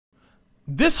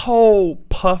This whole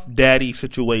Puff Daddy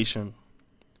situation,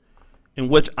 in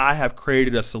which I have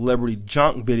created a celebrity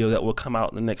junk video that will come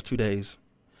out in the next 2 days,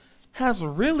 has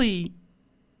really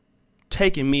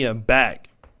taken me aback,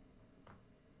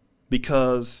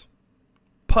 because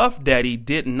Puff Daddy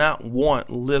did not want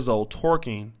Lizzo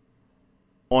twerking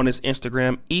on his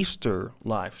Instagram Easter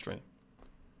live stream,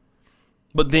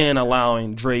 but then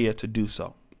allowing Drea to do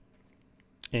so.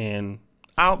 And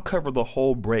I'll cover the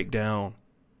whole breakdown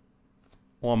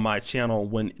on my channel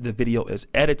when the video is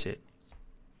edited.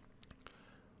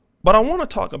 But I want to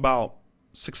talk about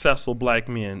successful black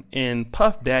men, and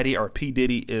Puff Daddy, or P.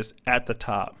 Diddy, is at the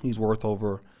top. He's worth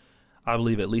over, I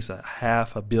believe, at least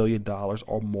 $500 million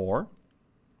or more.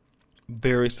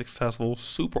 Very successful,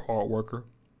 super hard worker.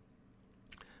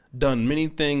 Done many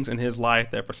things in his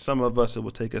life that for some of us it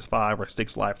would take us 5 or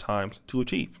 6 lifetimes to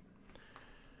achieve.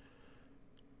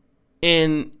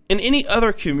 In any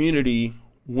other community,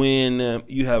 when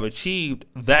you have achieved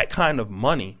that kind of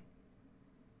money,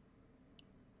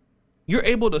 you're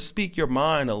able to speak your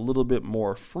mind a little bit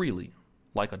more freely,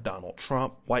 like a Donald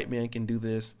Trump. White man can do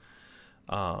this.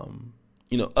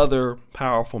 Other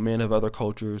powerful men of other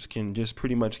cultures can just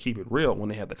pretty much keep it real when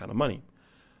they have that kind of money.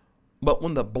 But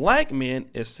when the black man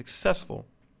is successful,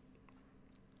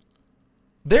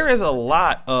 there is a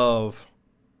lot of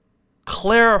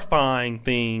clarifying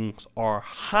things, or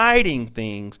hiding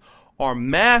things, or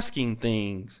masking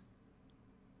things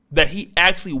that he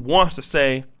actually wants to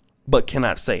say but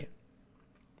cannot say it.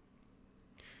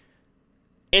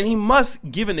 And he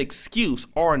must give an excuse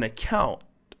or an account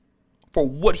for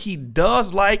what he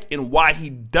does like and why he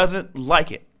doesn't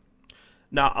like it.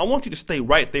 Now, I want you to stay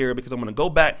right there, because I'm going to go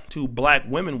back to black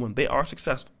women when they are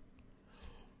successful.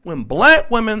 When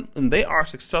black women, and they are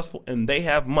successful and they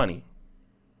have money,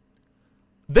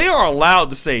 they are allowed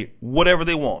to say whatever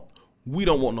they want. We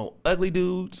don't want no ugly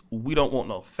dudes. We don't want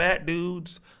no fat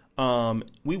dudes.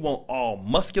 We want all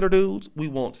muscular dudes. We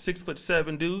want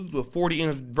 6'7" dudes with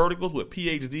 40-inch verticals with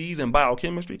PhDs in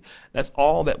biochemistry. That's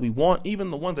all that we want. Even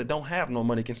the ones that don't have no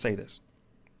money can say this.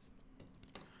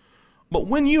 But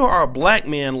when you are a black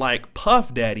man like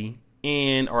Puff Daddy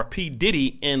or P.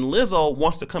 Diddy, and Lizzo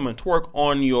wants to come and twerk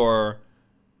on your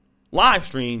live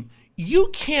stream, you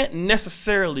can't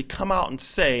necessarily come out and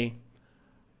say,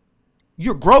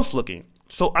 you're gross looking,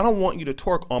 so I don't want you to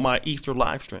twerk on my Easter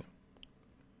live stream.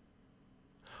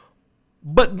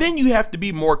 But then you have to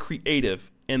be more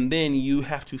creative, and then you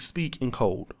have to speak in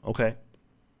code, okay?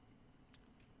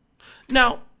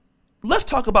 Now, let's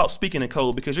talk about speaking in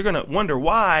code, because you're going to wonder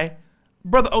why,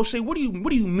 Brother O'Shea, what do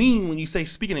you mean when you say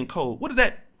speaking in code? What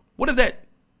does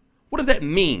that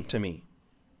mean to me?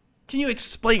 Can you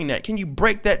explain that? Can you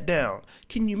break that down?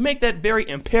 Can you make that very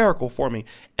empirical for me?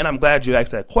 And I'm glad you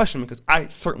asked that question, because I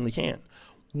certainly can.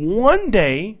 One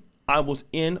day, I was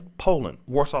in Poland,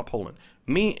 Warsaw, Poland.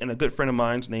 Me and a good friend of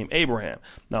mine named Abraham.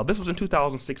 Now, this was in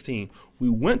 2016. We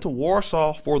went to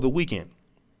Warsaw for the weekend.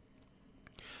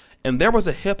 And there was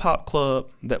a hip-hop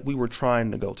club that we were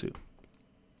trying to go to.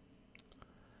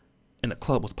 And the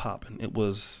club was popping. It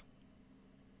was,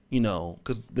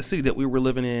 because the city that we were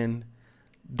living in,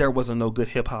 there wasn't no good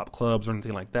hip-hop clubs or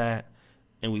anything like that.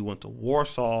 And we went to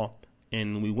Warsaw,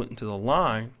 and we went into the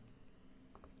line.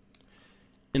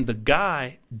 And the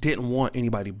guy didn't want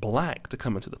anybody black to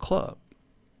come into the club.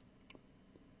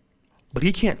 But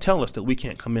he can't tell us that we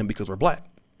can't come in because we're black,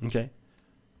 okay?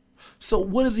 So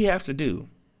what does he have to do?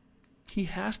 He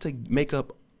has to make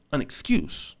up an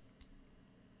excuse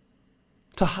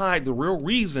to hide the real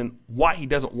reason why he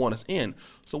doesn't want us in.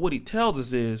 So what he tells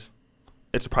us is,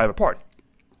 it's a private party.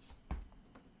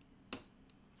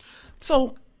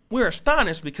 So we're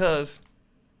astonished because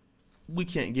we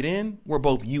can't get in. We're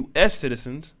both U.S.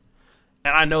 citizens.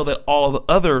 And I know that all the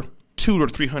other 200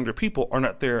 to 300 people are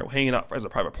not there hanging out as a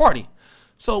private party.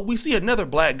 So we see another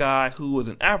black guy who is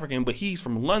an African, but he's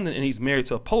from London and he's married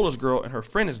to a Polish girl and her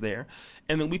friend is there.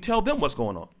 And then we tell them what's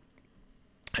going on.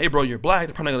 Hey, bro, you're black.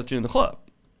 They're probably going to let you in the club.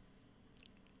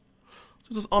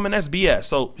 So this is, man, that's BS.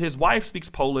 So his wife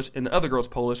speaks Polish and the other girl's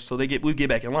Polish. So we get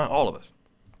back in line, all of us.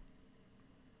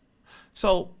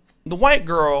 So the white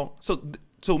girl,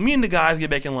 so me and the guys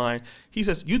get back in line. He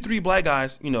says, you 3 black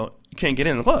guys, you can't get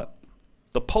in the club.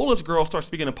 The Polish girl starts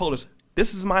speaking in Polish.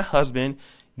 This is my husband.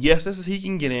 Yes, this is he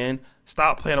can get in.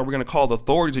 Stop playing or we're going to call the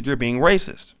authorities that you're being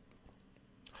racist.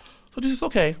 So this is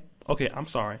okay. Okay, I'm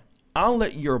sorry. I'll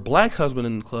let your black husband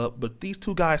in the club, but these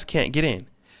 2 guys can't get in.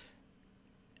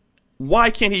 Why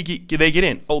can't they get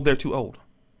in? Oh, they're too old.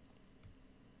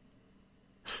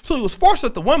 So he was forced to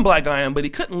let the one black guy in, but he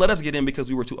couldn't let us get in because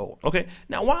we were too old. Okay.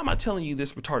 Now, why am I telling you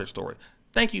this retarded story?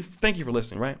 Thank you for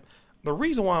listening, right? The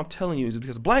reason why I'm telling you is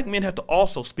because black men have to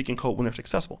also speak in code when they're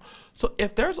successful. So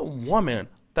if there's a woman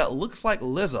that looks like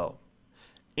Lizzo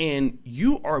and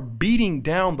you are beating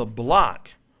down the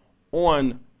block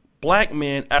on black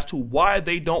men as to why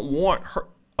they don't want her,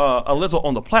 a Lizzo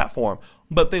on the platform,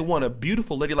 but they want a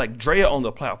beautiful lady like Drea on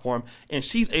the platform, and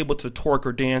she's able to twerk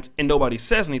or dance and nobody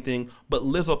says anything, but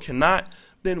Lizzo cannot,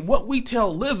 then what we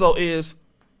tell Lizzo is,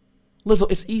 Lizzo,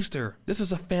 it's Easter. This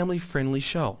is a family-friendly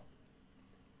show.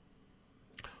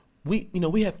 We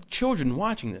have children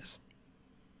watching this.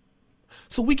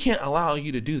 So we can't allow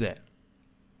you to do that.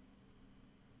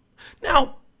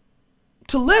 Now,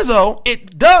 to Lizzo,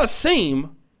 it does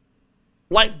seem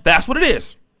like that's what it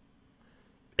is.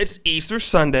 It's Easter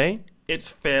Sunday. It's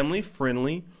family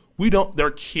friendly. There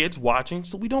are kids watching,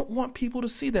 so we don't want people to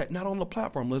see that. Not on the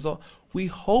platform, Lizzo. We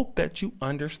hope that you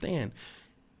understand.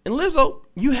 And Lizzo,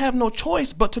 you have no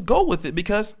choice but to go with it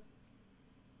because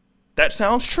that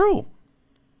sounds true.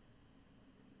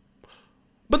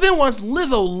 But then once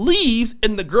Lizzo leaves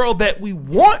and the girl that we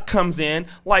want comes in,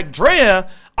 like Drea,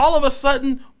 all of a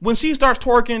sudden, when she starts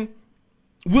twerking,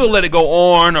 we'll let it go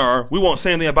on, or we won't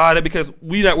say anything about it because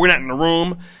we're not in the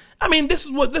room. I mean, this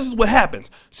is what happens.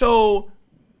 So,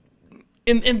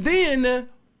 and then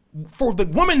for the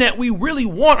woman that we really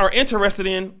want or interested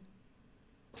in,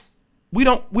 we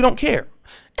don't care.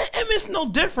 And it's no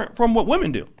different from what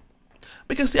women do.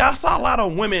 Because see, I saw a lot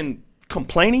of women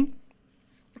complaining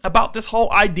about this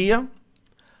whole idea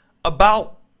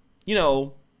about,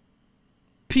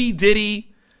 P. Diddy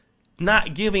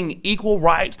not giving equal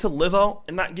rights to Lizzo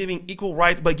and not giving equal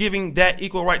rights, but giving that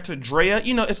equal right to Drea.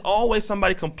 It's always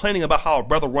somebody complaining about how a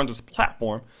brother runs his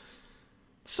platform.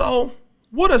 So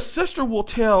what a sister will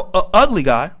tell an ugly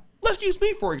guy, let's use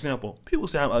me for example. People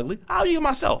say I'm ugly. I'll use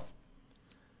myself.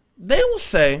 They will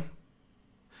say,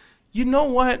 you know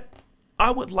what?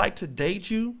 I would like to date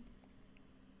you,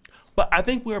 but I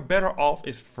think we're better off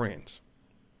as friends.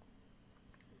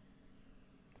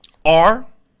 Or,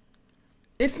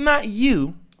 it's not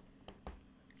you,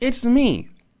 it's me.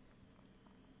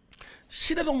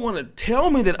 She doesn't want to tell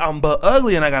me that I'm but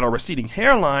ugly and I got a receding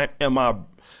hairline and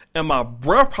my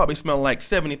breath probably smells like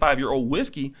 75-year-old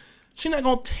whiskey. She's not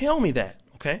going to tell me that,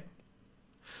 okay?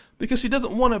 Because she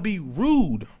doesn't want to be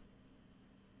rude.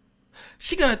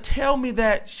 She's going to tell me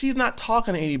that she's not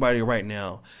talking to anybody right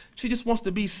now. She just wants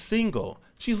to be single.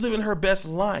 She's living her best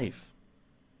life.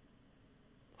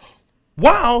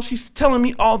 While she's telling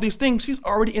me all these things, she's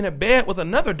already in a bed with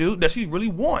another dude that she really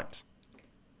wants.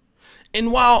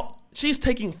 And while she's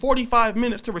taking 45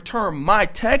 minutes to return my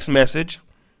text message,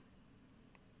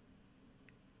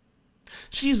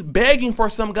 she's begging for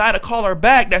some guy to call her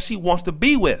back that she wants to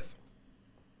be with.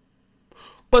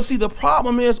 But see, the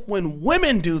problem is when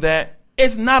women do that,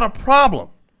 it's not a problem.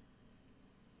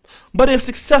 But if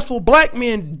successful black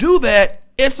men do that,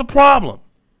 it's a problem.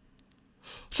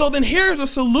 So then here's a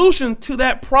solution to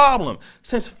that problem.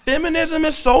 Since feminism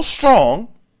is so strong,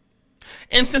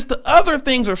 and since the other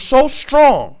things are so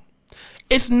strong,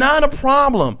 it's not a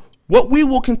problem. What we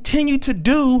will continue to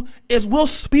do is we'll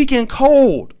speak in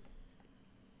code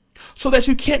so that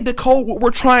you can't decode what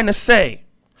we're trying to say.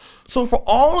 So for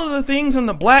all of the things in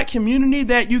the black community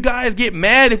that you guys get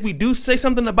mad if we do say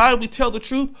something about it, we tell the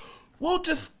truth, we'll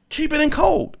just keep it in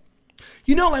code.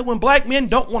 Like when black men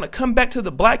don't want to come back to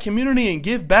the black community and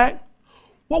give back,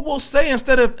 what we'll say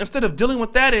instead of dealing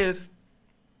with that is,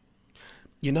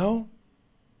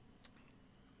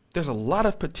 there's a lot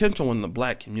of potential in the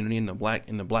black community, in the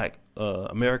black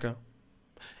America,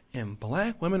 and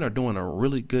black women are doing a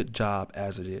really good job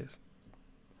as it is.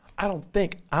 I don't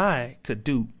think I could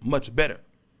do much better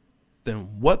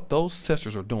than what those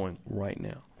sisters are doing right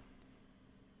now.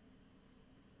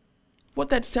 What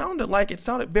that sounded like, it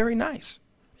sounded very nice.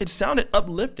 It sounded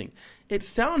uplifting. It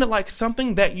sounded like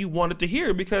something that you wanted to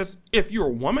hear, because if you're a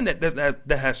woman that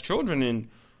has children and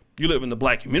you live in the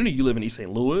black community, you live in East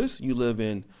St. Louis, you live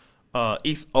in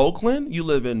East Oakland, you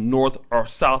live in North or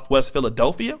Southwest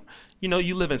Philadelphia,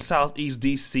 you live in Southeast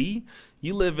DC,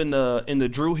 you live in the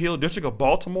Drew Hill district of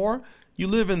Baltimore, you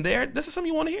live in there, this is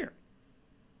something you want to hear.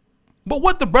 But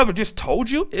what the brother just told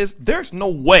you is there's no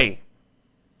way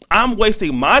I'm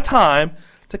wasting my time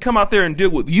to come out there and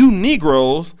deal with you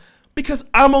Negroes because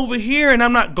I'm over here and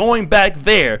I'm not going back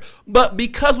there. But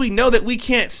because we know that we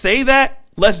can't say that,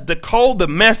 let's decode the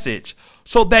message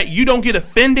so that you don't get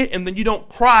offended and then you don't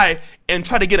cry and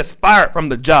try to get us fired from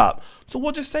the job. So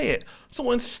we'll just say it.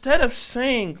 So instead of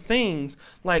saying things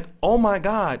like, oh my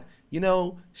God,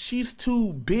 she's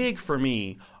too big for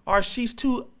me or she's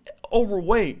too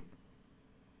overweight,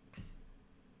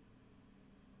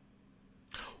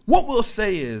 what we'll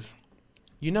say is,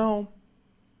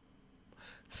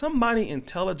 Somebody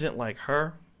intelligent like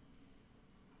her,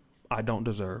 I don't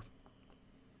deserve.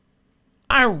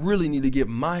 I really need to get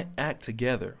my act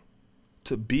together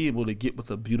to be able to get with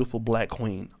a beautiful black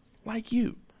queen like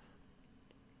you.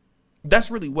 That's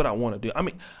really what I want to do. I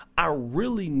mean, I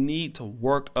really need to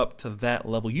work up to that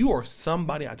level. You are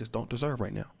somebody I just don't deserve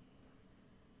right now.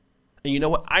 And you know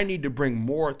what? I need to bring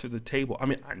more to the table. I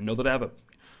mean, I know that I have a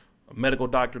medical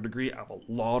doctor degree, I have a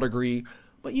law degree,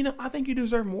 but you know, I think you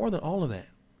deserve more than all of that.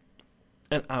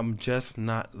 And I'm just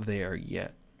not there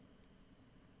yet.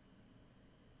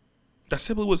 That's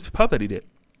simply what Puff Daddy did.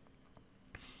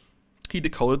 He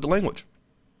decoded the language.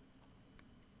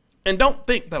 And don't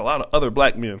think that a lot of other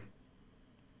black men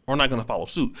are not going to follow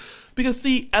suit. Because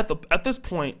see, at this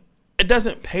point, it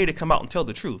doesn't pay to come out and tell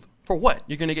the truth. For what?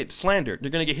 You're going to get slandered.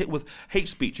 You're going to get hit with hate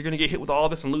speech. You're going to get hit with all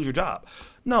this and lose your job.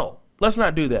 No, let's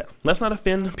not do that. Let's not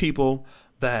offend people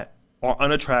that are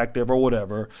unattractive or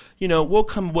whatever. You know, we'll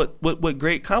come with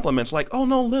great compliments like, oh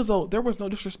no, Lizzo, there was no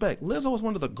disrespect. Lizzo is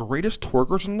one of the greatest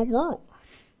twerkers in the world.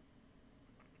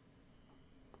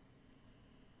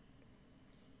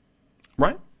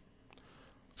 Right?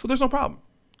 So there's no problem.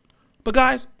 But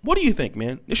guys, what do you think,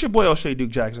 man? It's your boy O'Shea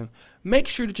Duke Jackson. Make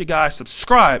sure that you guys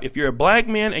subscribe. If you're a black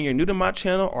man and you're new to my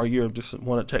channel or you just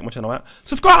want to check my channel out,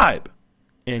 subscribe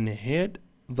and hit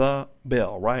the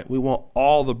bell, right? We want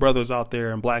all the brothers out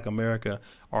there in black America,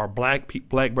 our black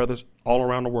brothers all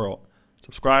around the world.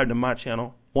 Subscribe to my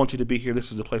channel. Want you to be here.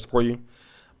 This is the place for you.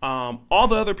 All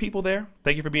the other people there,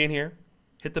 thank you for being here.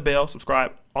 Hit the bell,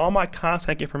 subscribe. All my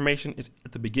contact information is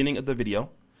at the beginning of the video,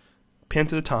 pinned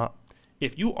to the top.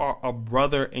 If you are a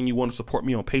brother and you want to support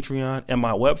me on Patreon and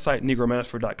my website,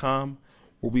 negromanosphere.com,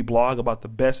 where we blog about the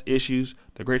best issues,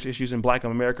 the greatest issues in black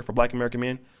America for black American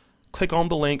men, click on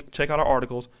the link, check out our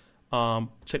articles,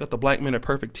 check out the Black Men Are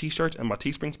Perfect t-shirts and my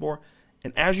Teespring store.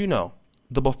 And as you know,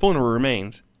 the buffoonery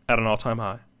remains at an all-time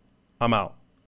high. I'm out.